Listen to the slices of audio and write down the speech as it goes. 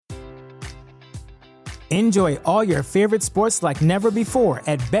Enjoy all your favorite sports like never before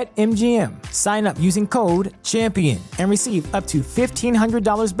at BetMGM. Sign up using code CHAMPION and receive up to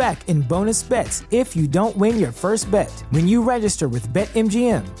 $1,500 back in bonus bets if you don't win your first bet. When you register with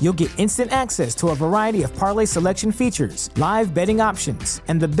BetMGM, you'll get instant access to a variety of parlay selection features, live betting options,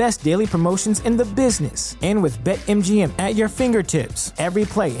 and the best daily promotions in the business. And with BetMGM at your fingertips, every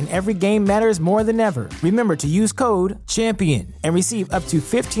play and every game matters more than ever. Remember to use code CHAMPION and receive up to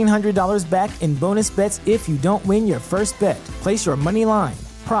 $1,500 back in bonus bets if you don't win your first bet. Place your money line,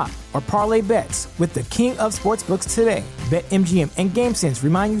 prop, or parlay bets with the king of sportsbooks today. BetMGM and GameSense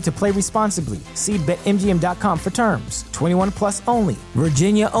remind you to play responsibly. See BetMGM.com for terms. 21 plus only.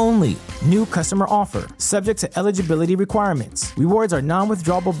 Virginia only. New customer offer. Subject to eligibility requirements. Rewards are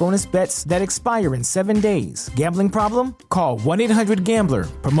non-withdrawable bonus bets that expire in 7 days. Gambling problem? Call 1-800-GAMBLER.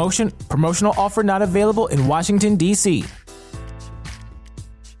 Promotional offer not available in Washington, D.C.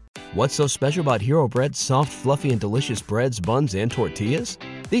 What's so special about Hero Bread's soft, fluffy, and delicious breads, buns, and tortillas?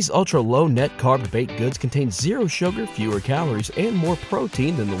 These ultra-low net-carb baked goods contain zero sugar, fewer calories, and more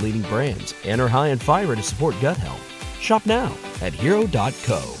protein than the leading brands, and are high in fiber to support gut health. Shop now at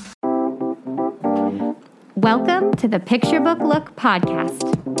Hero.co. Welcome to the Picture Book Look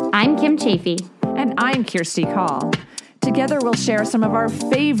podcast. I'm Kim Chafee. And I'm Kirsty Call. Together we'll share some of our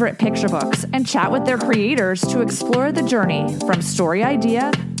favorite picture books and chat with their creators to explore the journey from story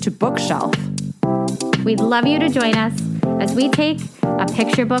idea to bookshelf. We'd love you to join us as we take a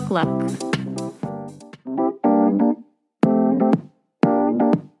picture book look.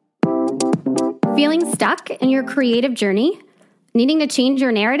 Feeling stuck in your creative journey? Needing to change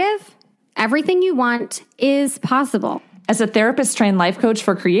your narrative? Everything you want is possible. As a therapist-trained life coach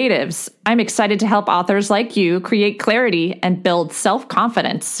for creatives, I'm excited to help authors like you create clarity and build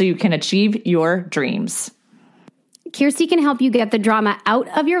self-confidence so you can achieve your dreams. Kirsty can help you get the drama out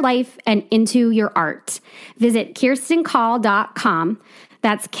of your life and into your art. Visit KirstenCall.com.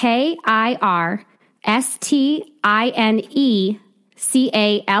 That's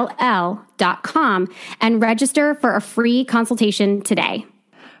KirstineCall.com and register for a free consultation today.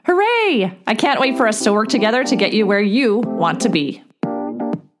 Hooray! I can't wait for us to work together to get you where you want to be.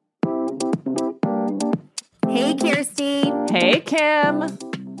 Hey, Kirsty. Hey, Kim.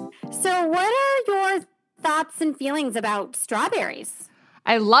 So what are your thoughts and feelings about strawberries?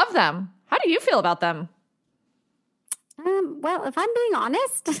 I love them. How do you feel about them? Well, if I'm being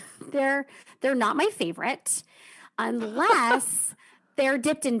honest, they're not my favorite unless they're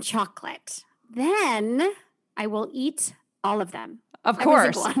dipped in chocolate. Then I will eat all of them. Of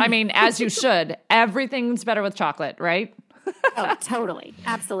course. I mean, as you should. Everything's better with chocolate, right? Oh, totally.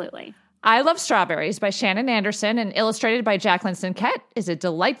 Absolutely. I Love Strawberries by Shannon Anderson and illustrated by Jacqueline Sinquette is a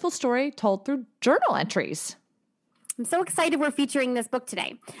delightful story told through journal entries. I'm so excited we're featuring this book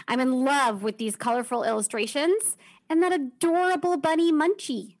today. I'm in love with these colorful illustrations and that adorable bunny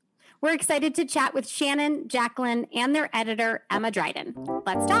Munchie. We're excited to chat with Shannon, Jacqueline, and their editor, Emma Dryden.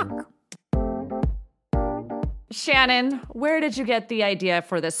 Let's talk. Shannon, where did you get the idea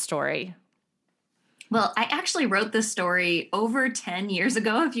for this story? Well, I actually wrote this story over 10 years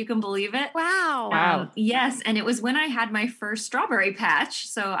ago, if you can believe it. Wow. Yes, and it was when I had my first strawberry patch.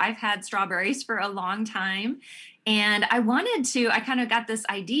 So I've had strawberries for a long time. And I kind of got this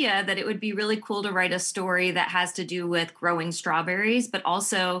idea that it would be really cool to write a story that has to do with growing strawberries, but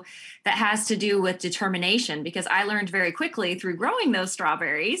also that has to do with determination, because I learned very quickly through growing those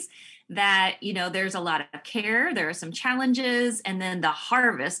strawberries that, there's a lot of care, there are some challenges, and then the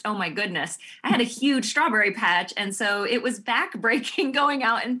harvest, oh my goodness, I had a huge strawberry patch. And so it was backbreaking going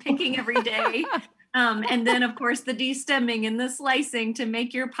out and picking every day. And then, of course, the de-stemming and the slicing to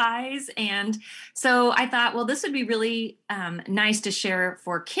make your pies. And so I thought, well, this would be really nice to share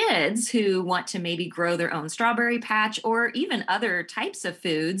for kids who want to maybe grow their own strawberry patch or even other types of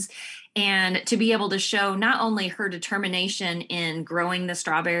foods, and to be able to show not only her determination in growing the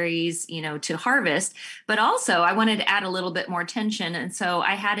strawberries, to harvest, but also I wanted to add a little bit more tension. And so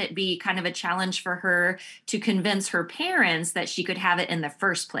I had it be kind of a challenge for her to convince her parents that she could have it in the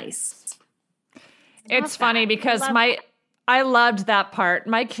first place. It's funny because I loved that part.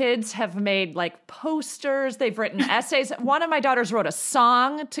 My kids have made posters. They've written essays. One of my daughters wrote a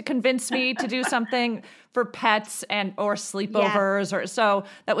song to convince me to do something for pets or sleepovers. Yes. So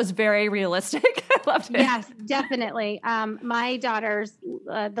that was very realistic. I loved it. Yes, definitely. My daughter's,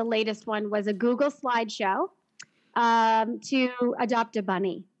 the latest one was a Google slideshow to adopt a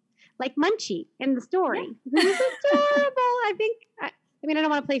bunny, like Munchie in the story. Yeah. This is adorable. I don't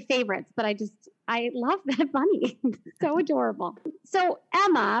want to play favorites, but I love that bunny. So adorable. So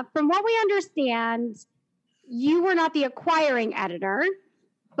Emma, from what we understand, you were not the acquiring editor,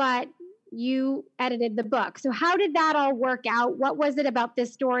 but you edited the book. So how did that all work out? What was it about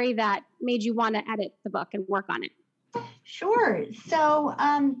this story that made you want to edit the book and work on it? Sure. So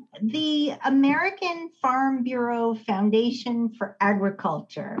the American Farm Bureau Foundation for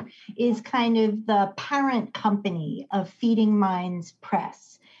Agriculture is kind of the parent company of Feeding Minds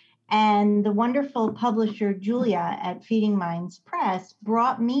Press. And the wonderful publisher, Julia at Feeding Minds Press,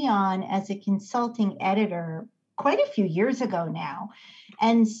 brought me on as a consulting editor quite a few years ago now.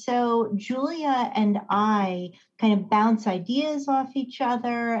 And so Julia and I kind of bounce ideas off each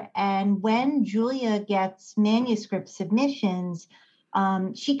other. And when Julia gets manuscript submissions,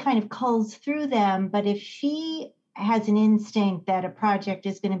 she kind of culls through them. But if she has an instinct that a project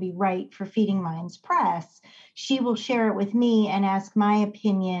is going to be right for Feeding Minds Press, she will share it with me and ask my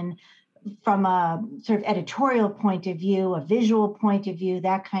opinion from a sort of editorial point of view, a visual point of view,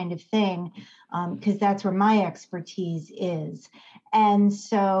 that kind of thing, because that's where my expertise is. And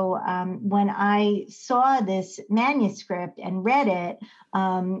so when I saw this manuscript and read it,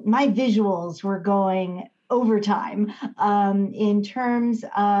 my visuals were going overtime in terms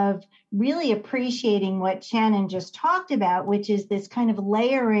of really appreciating what Shannon just talked about, which is this kind of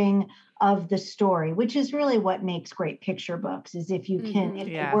layering of the story, which is really what makes great picture books, is if you can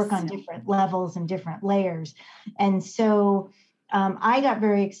work on different levels and different layers. And so I got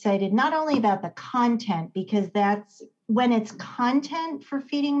very excited, not only about the content, because that's when it's content for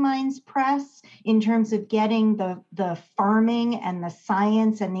Feeding Minds Press, in terms of getting the farming and the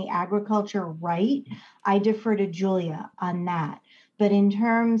science and the agriculture right, I defer to Julia on that. But in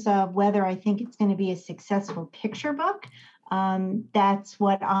terms of whether I think it's going to be a successful picture book, that's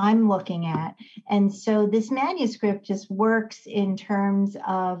what I'm looking at. And so this manuscript just works in terms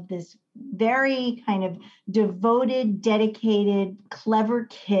of this very kind of devoted, dedicated, clever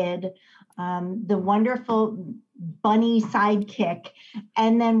kid, the wonderful bunny sidekick.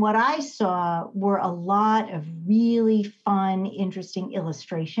 And then what I saw were a lot of really fun, interesting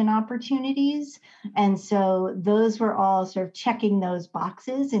illustration opportunities. And so those were all sort of checking those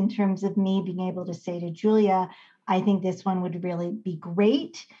boxes in terms of me being able to say to Julia, I think this one would really be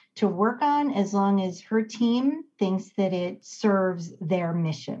great to work on as long as her team thinks that it serves their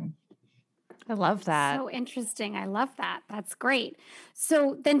mission. I love that. So interesting. I love that. That's great.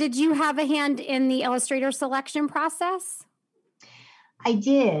 So then did you have a hand in the illustrator selection process? I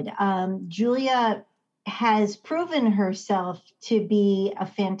did. Julia has proven herself to be a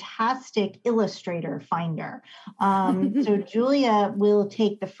fantastic illustrator finder. So Julia will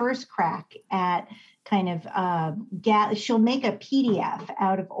take the first crack at kind of, she'll make a PDF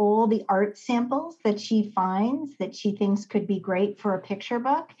out of all the art samples that she finds that she thinks could be great for a picture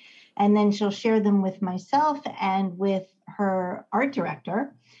book. And then she'll share them with myself and with her art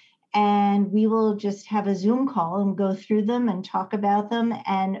director. And we will just have a Zoom call and go through them and talk about them.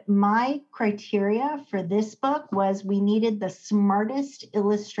 And my criteria for this book was we needed the smartest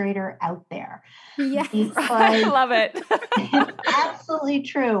illustrator out there. Yes, I love it. It's absolutely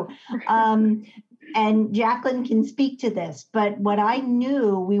true. And Jacqueline can speak to this, but what I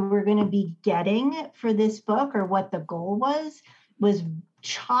knew we were going to be getting for this book, or what the goal was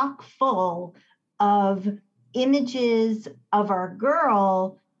chock full of images of our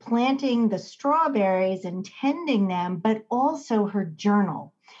girl planting the strawberries and tending them, but also her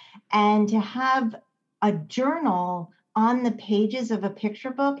journal. And to have a journal on the pages of a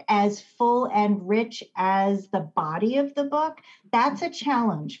picture book as full and rich as the body of the book, that's a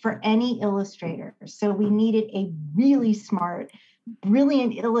challenge for any illustrator. So we needed a really smart,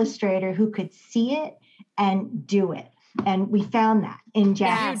 brilliant illustrator who could see it and do it. And we found that in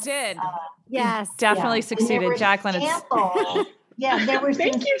Jacqueline. You did. Yes. Definitely succeeded, Jacqueline. There were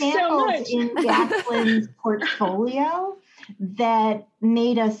some samples in Jacqueline's portfolio that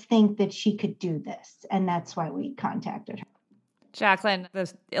made us think that she could do this. And that's why we contacted her. Jacqueline, the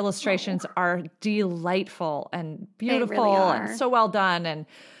illustrations are delightful and beautiful really and so well done. And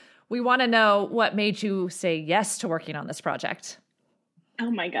we want to know what made you say yes to working on this project. Oh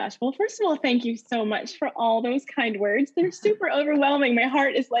my gosh. Well, first of all, thank you so much for all those kind words. They're super overwhelming. My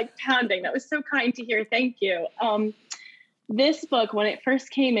heart is like pounding. That was so kind to hear. Thank you. This book, when it first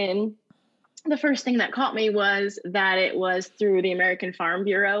came in, the first thing that caught me was that it was through the American Farm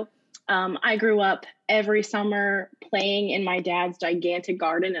Bureau. I grew up every summer playing in my dad's gigantic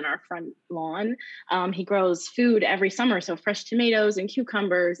garden in our front lawn. He grows food every summer, so fresh tomatoes and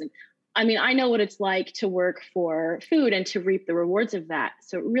cucumbers. And I mean, I know what it's like to work for food and to reap the rewards of that.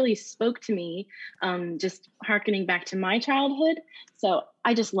 So it really spoke to me, just hearkening back to my childhood. So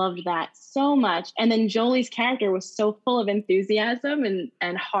I just loved that so much. And then Jolie's character was so full of enthusiasm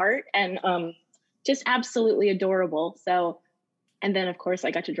and heart and just absolutely adorable. So And then, of course,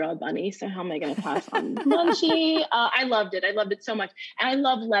 I got to draw a bunny. So how am I going to pass on Munchie? I loved it. I loved it so much. And I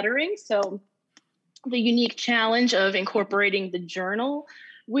love lettering. So the unique challenge of incorporating the journal,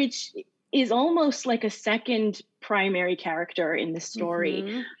 which is almost like a second primary character in the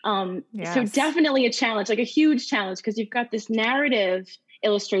story. So definitely a challenge, like a huge challenge, because you've got this narrative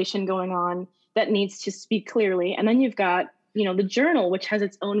illustration going on that needs to speak clearly. And then you've got, the journal, which has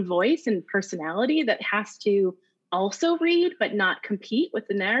its own voice and personality that has to also read, but not compete with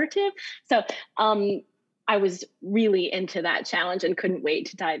the narrative. So I was really into that challenge and couldn't wait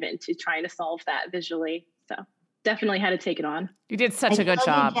to dive into trying to solve that visually. So definitely had to take it on. You did such a good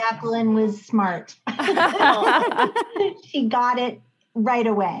job. Jacqueline was smart. She got it right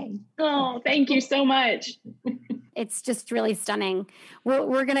away. Oh, thank you so much. It's just really stunning.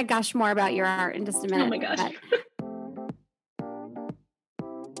 We're going to gush more about your art in just a minute. Oh my gosh.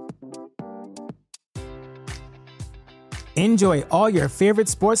 Enjoy all your favorite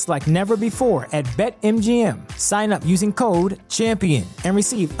sports like never before at BetMGM. Sign up using code CHAMPION and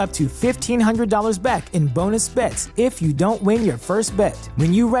receive up to $1,500 back in bonus bets if you don't win your first bet.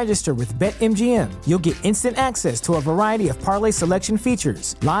 When you register with BetMGM, you'll get instant access to a variety of parlay selection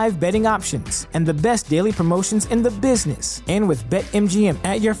features, live betting options, and the best daily promotions in the business. And with BetMGM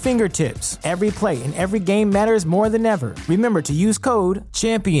at your fingertips, every play and every game matters more than ever. Remember to use code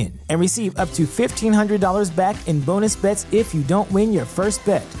CHAMPION and receive up to $1,500 back in bonus bets if you don't win your first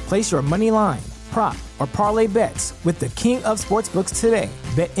bet. Place your money line, prop, or parlay bets with the king of sportsbooks today.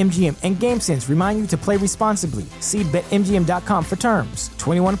 BetMGM and GameSense remind you to play responsibly. See BetMGM.com for terms.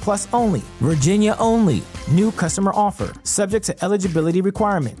 21 plus only. Virginia only. New customer offer. Subject to eligibility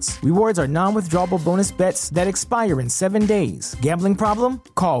requirements. Rewards are non-withdrawable bonus bets that expire in 7 days. Gambling problem?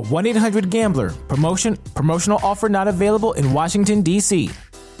 Call 1-800-GAMBLER. Promotional offer not available in Washington, D.C.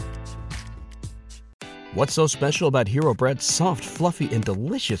 What's so special about Hero Bread's soft, fluffy, and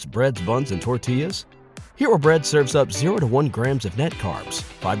delicious breads, buns, and tortillas? Hero Bread serves up 0 to 1 grams of net carbs,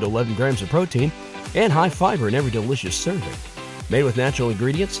 5 to 11 grams of protein, and high fiber in every delicious serving. Made with natural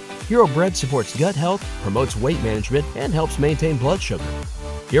ingredients, Hero Bread supports gut health, promotes weight management, and helps maintain blood sugar.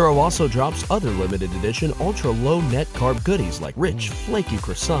 Hero also drops other limited edition ultra-low net carb goodies like rich, flaky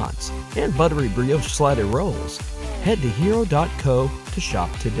croissants and buttery brioche slider rolls. Head to hero.co to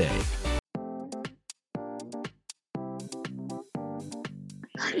shop today.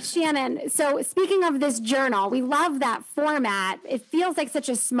 Shannon, so speaking of this journal, we love that format. It feels like such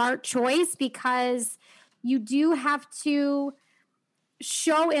a smart choice because you do have to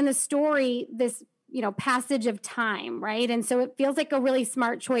show in the story this, passage of time, right? And so it feels like a really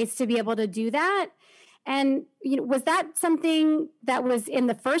smart choice to be able to do that. And was that something that was in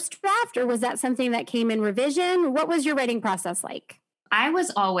the first draft, or was that something that came in revision? What was your writing process like? I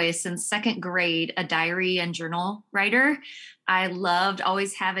was always, since second grade, a diary and journal writer. I loved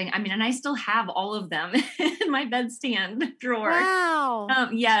always having, and I still have all of them in my bedstand drawer. Wow.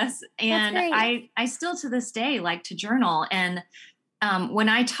 Yes. And I still to this day like to journal. And when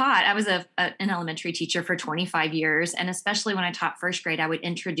I taught, I was an elementary teacher for 25 years. And especially when I taught first grade, I would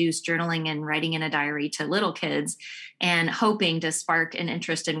introduce journaling and writing in a diary to little kids and hoping to spark an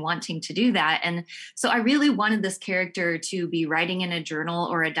interest in wanting to do that. And so I really wanted this character to be writing in a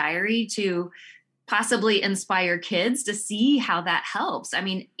journal or a diary to possibly inspire kids to see how that helps.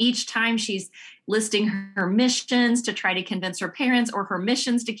 Each time she's listing her missions to try to convince her parents, or her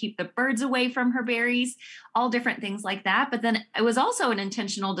missions to keep the birds away from her berries, all different things like that. But then it was also an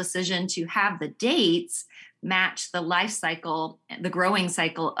intentional decision to have the dates match the life cycle, the growing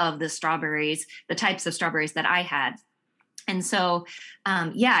cycle of the strawberries, the types of strawberries that I had. And so,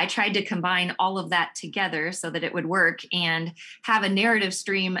 I tried to combine all of that together so that it would work and have a narrative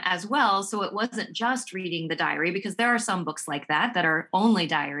stream as well. So it wasn't just reading the diary, because there are some books like that are only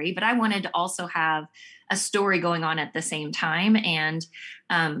diary, but I wanted to also have a story going on at the same time. And,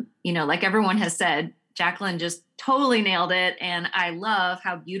 like everyone has said, Jacqueline just totally nailed it. And I love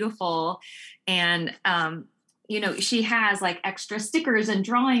how beautiful and, she has like extra stickers and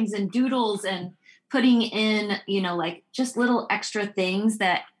drawings and doodles and putting in, just little extra things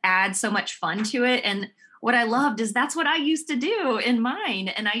that add so much fun to it. And what I loved is that's what I used to do in mine.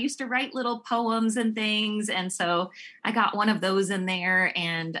 And I used to write little poems and things. And so I got one of those in there.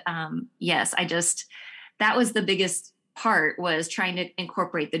 And that was the biggest part, was trying to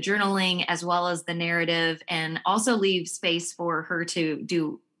incorporate the journaling as well as the narrative, and also leave space for her to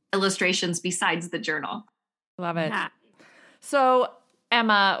do illustrations besides the journal. Love it. Yeah. So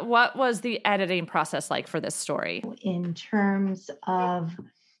Emma, what was the editing process like for this story? In terms of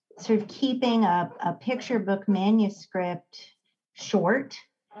sort of keeping a picture book manuscript short,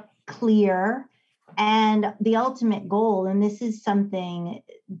 clear, And the ultimate goal, and this is something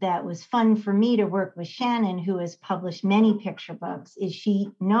that was fun for me to work with Shannon, who has published many picture books, is she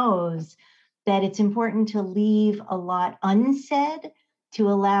knows that it's important to leave a lot unsaid to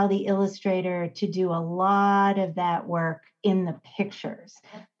allow the illustrator to do a lot of that work in the pictures.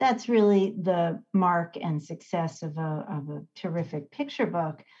 That's really the mark and success of a terrific picture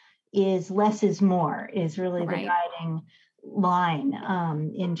book, is less is more, is really the guiding line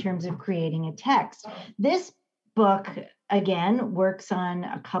in terms of creating a text. This book, again, works on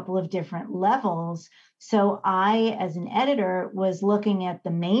a couple of different levels. So I, as an editor, was looking at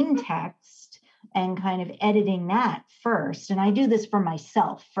the main text and kind of editing that first. And I do this for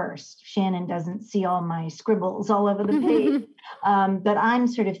myself first. Shannon doesn't see all my scribbles all over the page. But I'm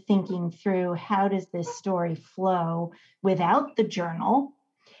sort of thinking through, how does this story flow without the journal?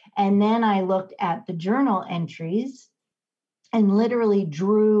 And then I looked at the journal entries and literally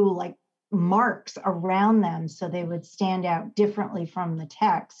drew like marks around them so they would stand out differently from the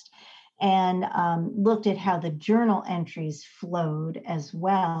text, and looked at how the journal entries flowed as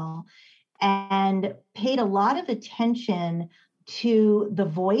well, and paid a lot of attention to the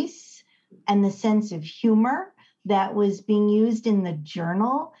voice and the sense of humor that was being used in the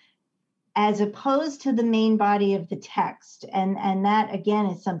journal as opposed to the main body of the text. And that, again,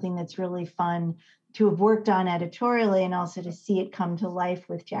 is something that's really fun to have worked on editorially, and also to see it come to life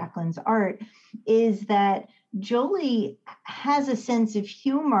with Jacqueline's art, is that Jolie has a sense of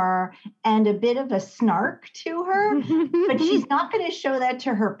humor and a bit of a snark to her, but she's not going to show that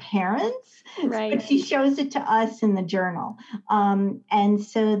to her parents, but she shows it to us in the journal. And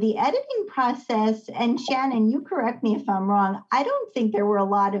so the editing process, and Shannon, you correct me if I'm wrong, I don't think there were a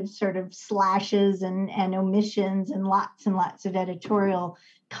lot of sort of slashes and omissions and lots of editorial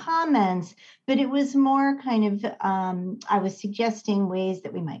comments, but it was more kind of, I was suggesting ways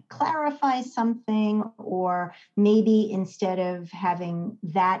that we might clarify something, or maybe instead of having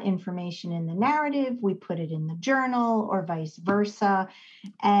that information in the narrative, we put it in the journal, or vice versa.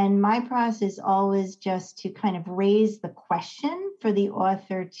 And my process always just to kind of raise the question for the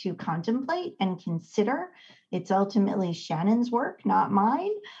author to contemplate and consider. It's ultimately Shannon's work, not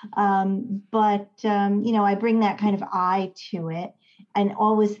mine. But I bring that kind of eye to it, and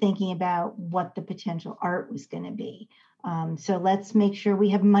always thinking about what the potential art was going to be. So let's make sure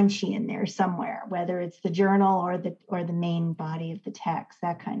we have Munchie in there somewhere, whether it's the journal or the main body of the text,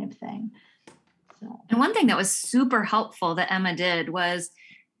 that kind of thing. So. And one thing that was super helpful that Emma did was,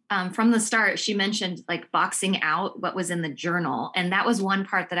 from the start, she mentioned like boxing out what was in the journal. And that was one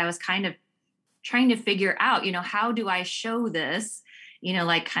part that I was kind of trying to figure out, how do I show this,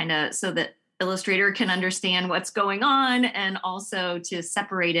 like kind of so that illustrator can understand what's going on, and also to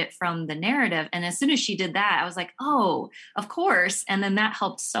separate it from the narrative. And as soon as she did that, I was like, oh, of course. And then that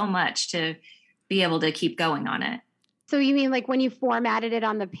helped so much to be able to keep going on it. So you mean like when you formatted it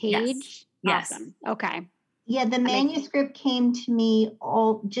on the page? Yes. Awesome. Okay. Yeah, the manuscript came to me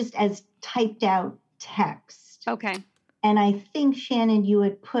all just as typed out text. Okay. And I think, Shannon, you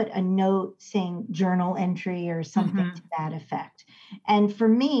had put a note saying journal entry or something to that effect. And for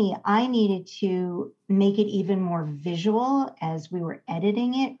me, I needed to make it even more visual as we were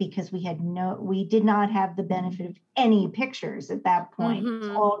editing it, because we did not have the benefit of any pictures at that point. It's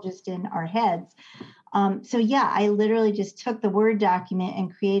all just in our heads. So yeah, I literally just took the Word document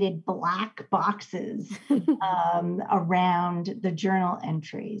and created black boxes around the journal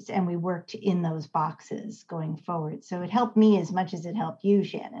entries, and we worked in those boxes going forward. So it helped me as much as it helped you,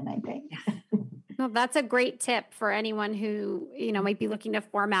 Shannon, I think. Well, that's a great tip for anyone who, might be looking to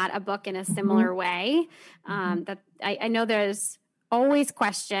format a book in a similar way. That I know there's always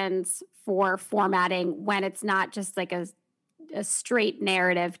questions for formatting when it's not just like a straight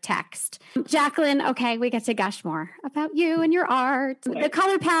narrative text. Jacqueline, okay, we get to gush more about you and your art, the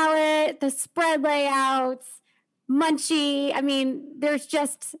color palette, the spread layouts, Munchie. I mean, there's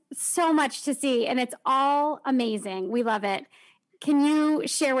just so much to see, and it's all amazing. We love it. Can you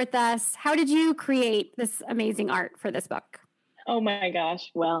share with us, how did you create this amazing art for this book? Oh my gosh.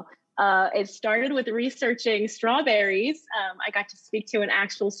 Well, it started with researching strawberries. I got to speak to an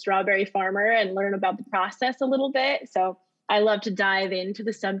actual strawberry farmer and learn about the process a little bit. So I love to dive into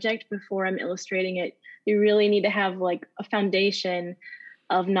the subject before I'm illustrating it. You really need to have like a foundation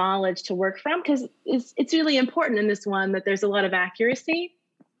of knowledge to work from, because it's really important in this one that there's a lot of accuracy,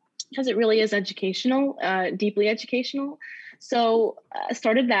 because it really is educational, deeply educational. So I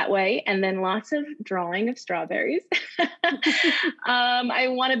started that way, and then lots of drawing of strawberries. I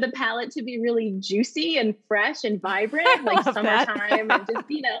wanted the palette to be really juicy and fresh and vibrant, like summertime. And just,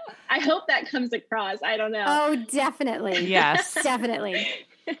 I hope that comes across. I don't know. Oh, definitely. Yes. Definitely.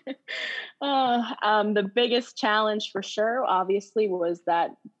 The biggest challenge for sure, obviously, was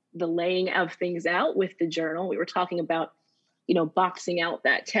that the laying of things out with the journal. We were talking about, boxing out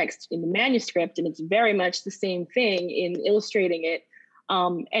that text in the manuscript, and it's very much the same thing in illustrating it,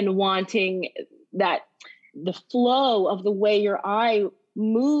 and wanting that the flow of the way your eye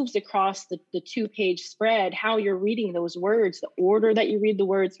moves across the 2-page spread, how you're reading those words, the order that you read the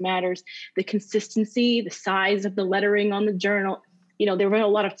words matters, the consistency, the size of the lettering on the journal. There were a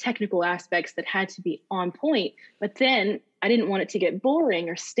lot of technical aspects that had to be on point, but then I didn't want it to get boring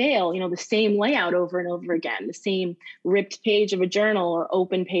or stale, the same layout over and over again, the same ripped page of a journal or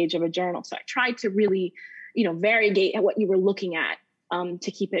open page of a journal. So I tried to really, variegate what you were looking at,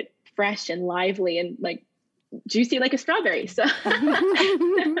 to keep it fresh and lively and like juicy like a strawberry. So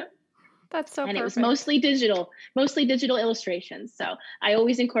that's so and perfect. It was mostly digital illustrations. So I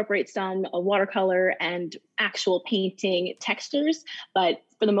always incorporate some watercolor and actual painting textures, but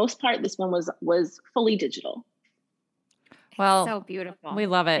for the most part, this one was fully digital. Well, so beautiful. We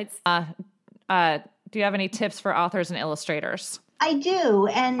love it. Do you have any tips for authors and illustrators? I do.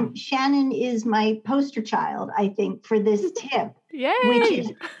 And Shannon is my poster child, I think, for this tip. Yay! Which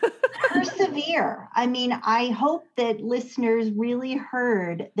is persevere. I mean, I hope that listeners really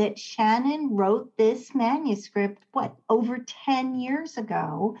heard that Shannon wrote this manuscript, over 10 years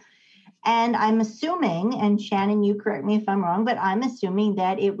ago. And I'm assuming, and Shannon, you correct me if I'm wrong, but I'm assuming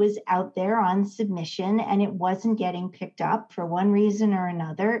that it was out there on submission and it wasn't getting picked up for one reason or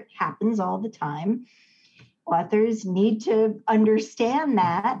another. It happens all the time. Authors need to understand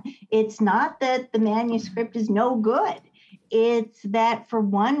that it's not that the manuscript is no good. It's that for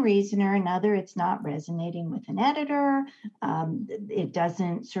one reason or another, it's not resonating with an editor. It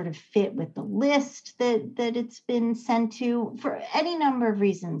doesn't sort of fit with the list that it's been sent to. For any number of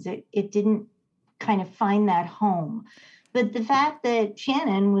reasons, it didn't kind of find that home. But the fact that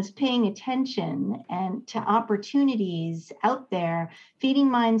Shannon was paying attention and to opportunities out there,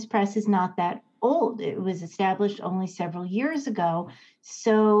 Feeding Minds Press is not that old. It was established only several years ago.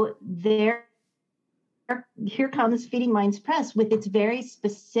 So here comes Feeding Minds Press with its very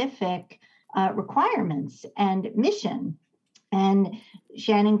specific requirements and mission. And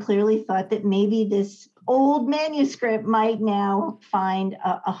Shannon clearly thought that maybe this old manuscript might now find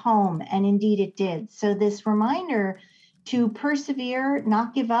a home. And indeed it did. So this reminder to persevere,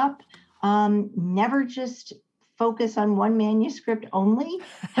 not give up, never just focus on one manuscript only,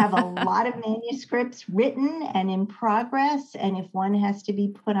 have a lot of manuscripts written and in progress. And if one has to be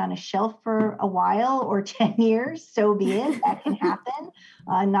put on a shelf for a while or 10 years, so be it. That can happen.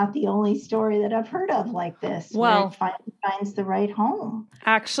 Not the only story that I've heard of like this, well, where it finds the right home.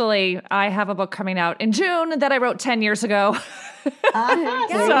 Actually, I have a book coming out in June that I wrote 10 years ago. There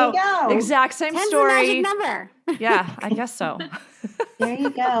you go. Exact same 10's story. The magic number. Yeah, I guess so. There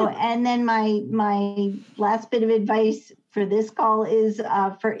you go. And then my last bit of advice for this call is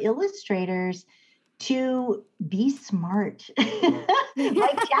for illustrators to be smart,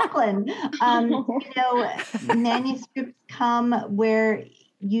 like Jacqueline. Manuscripts come where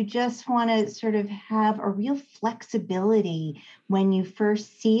you just want to sort of have a real flexibility when you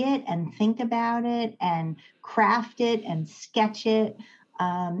first see it and think about it and craft it and sketch it,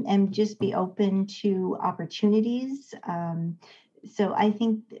 and just be open to opportunities. So I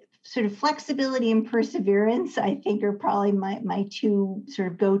think sort of flexibility and perseverance, I think, are probably my two sort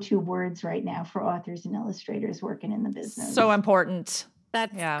of go-to words right now for authors and illustrators working in the business. So important.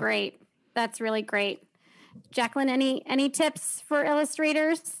 That's great. That's really great. Jacqueline, any tips for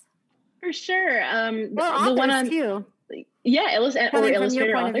illustrators? For sure. Well, authors one on, too. Yeah, or illustrator point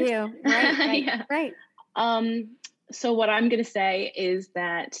authors. Of view. Right, yeah. Right. So what I'm going to say is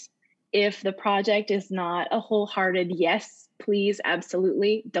that if the project is not a wholehearted yes, please,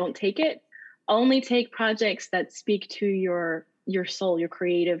 absolutely, don't take it. Only take projects that speak to your soul, your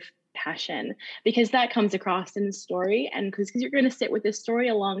creative passion, because that comes across in the story, and because you're going to sit with this story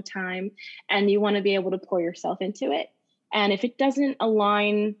a long time and you want to be able to pour yourself into it. And if it doesn't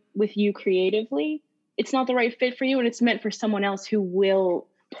align with you creatively, it's not the right fit for you, and it's meant for someone else who will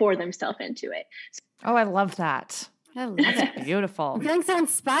pour themselves into it. Oh, I love that. I love That's it. beautiful. I'm feeling so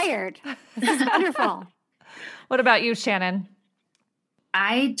inspired. This is wonderful. What about you, Shannon?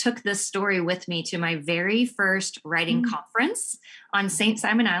 I took this story with me to my very first writing conference on St.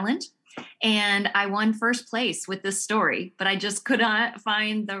 Simon Island, and I won first place with this story, but I just could not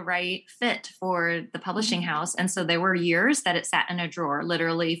find the right fit for the publishing house. And so there were years that it sat in a drawer,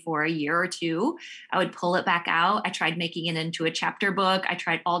 literally for a year or two. I would pull it back out. I tried making it into a chapter book. I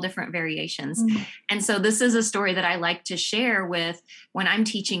tried all different variations. And so this is a story that I like to share with when I'm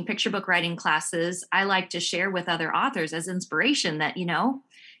teaching picture book writing classes. I like to share with other authors as inspiration that,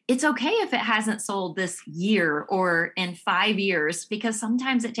 it's okay if it hasn't sold this year or in 5 years, because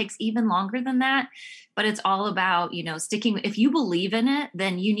sometimes it takes even longer than that. But it's all about, sticking. If you believe in it,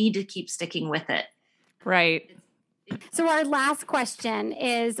 then you need to keep sticking with it. Right. So our last question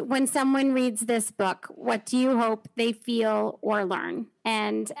is, when someone reads this book, what do you hope they feel or learn?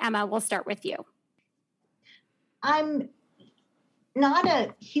 And Emma, we'll start with you. I'm not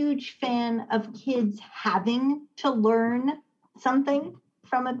a huge fan of kids having to learn something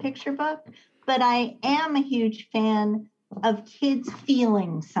from a picture book, but I am a huge fan of kids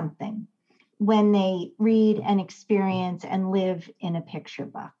feeling something when they read and experience and live in a picture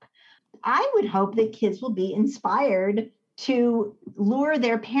book. I would hope that kids will be inspired to lure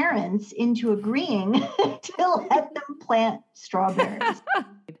their parents into agreeing to let them plant strawberries.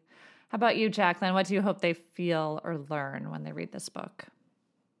 How about you, Jacqueline? What do you hope they feel or learn when they read this book?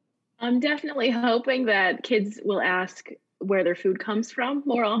 I'm definitely hoping that kids will ask where their food comes from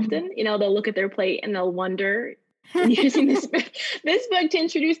more often. They'll look at their plate and they'll wonder, using this book to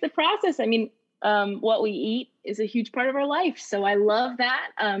introduce the process. I mean, what we eat is a huge part of our life. So I love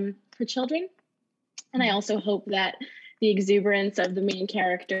that for children. And I also hope that the exuberance of the main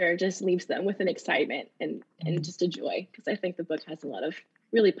character just leaves them with an excitement and just a joy, because I think the book has a lot of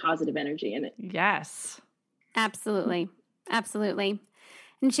really positive energy in it. Yes. Absolutely. Absolutely.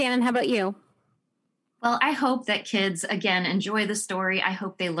 And Shannon, how about you? Well, I hope that kids, again, enjoy the story. I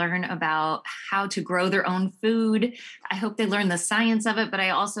hope they learn about how to grow their own food. I hope they learn the science of it, but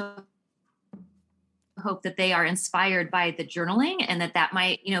I also hope that they are inspired by the journaling, and that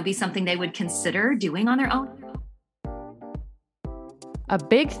might, be something they would consider doing on their own. A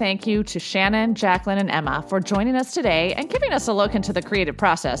big thank you to Shannon, Jacqueline, and Emma for joining us today and giving us a look into the creative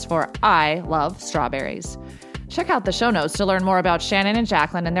process for I Love Strawberries. Check out the show notes to learn more about Shannon and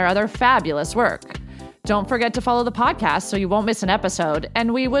Jacqueline and their other fabulous work. Don't forget to follow the podcast so you won't miss an episode,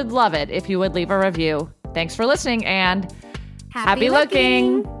 and we would love it if you would leave a review. Thanks for listening, and happy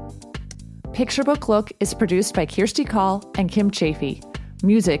looking! Picture Book Look is produced by Kirsty Call and Kim Chafee.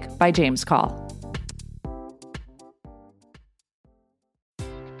 Music by James Call.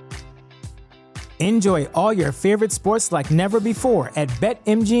 Enjoy all your favorite sports like never before at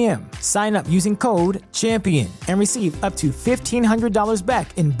BetMGM. Sign up using code CHAMPION and receive up to $1,500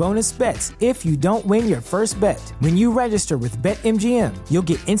 back in bonus bets if you don't win your first bet. When you register with BetMGM, you'll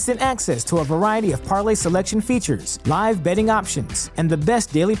get instant access to a variety of parlay selection features, live betting options, and the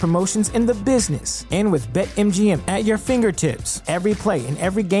best daily promotions in the business. And with BetMGM at your fingertips, every play and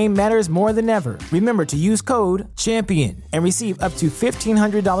every game matters more than ever. Remember to use code CHAMPION and receive up to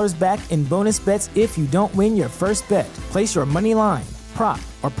 $1,500 back in bonus bets if you don't win your first bet. Place your money line, prop,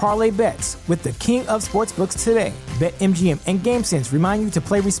 or parlay bets with the king of sportsbooks today. BetMGM and GameSense remind you to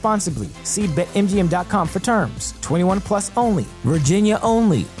play responsibly. See BetMGM.com for terms. 21 plus only. Virginia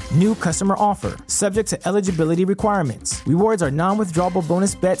only. New customer offer. Subject to eligibility requirements. Rewards are non-withdrawable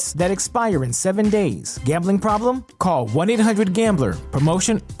bonus bets that expire in 7 days. Gambling problem? Call 1-800-GAMBLER.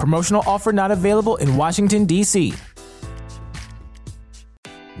 Promotional offer not available in Washington, D.C.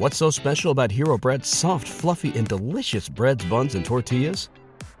 What's so special about Hero Bread's soft, fluffy, and delicious breads, buns, and tortillas?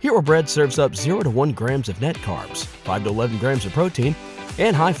 Hero Bread serves up 0 to 1 grams of net carbs, 5 to 11 grams of protein,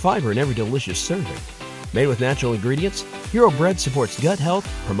 and high fiber in every delicious serving. Made with natural ingredients, Hero Bread supports gut health,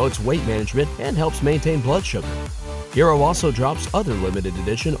 promotes weight management, and helps maintain blood sugar. Hero also drops other limited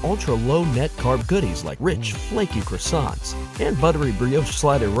edition ultra-low net carb goodies like rich, flaky croissants and buttery brioche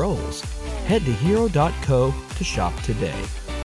slider rolls. Head to hero.co to shop today.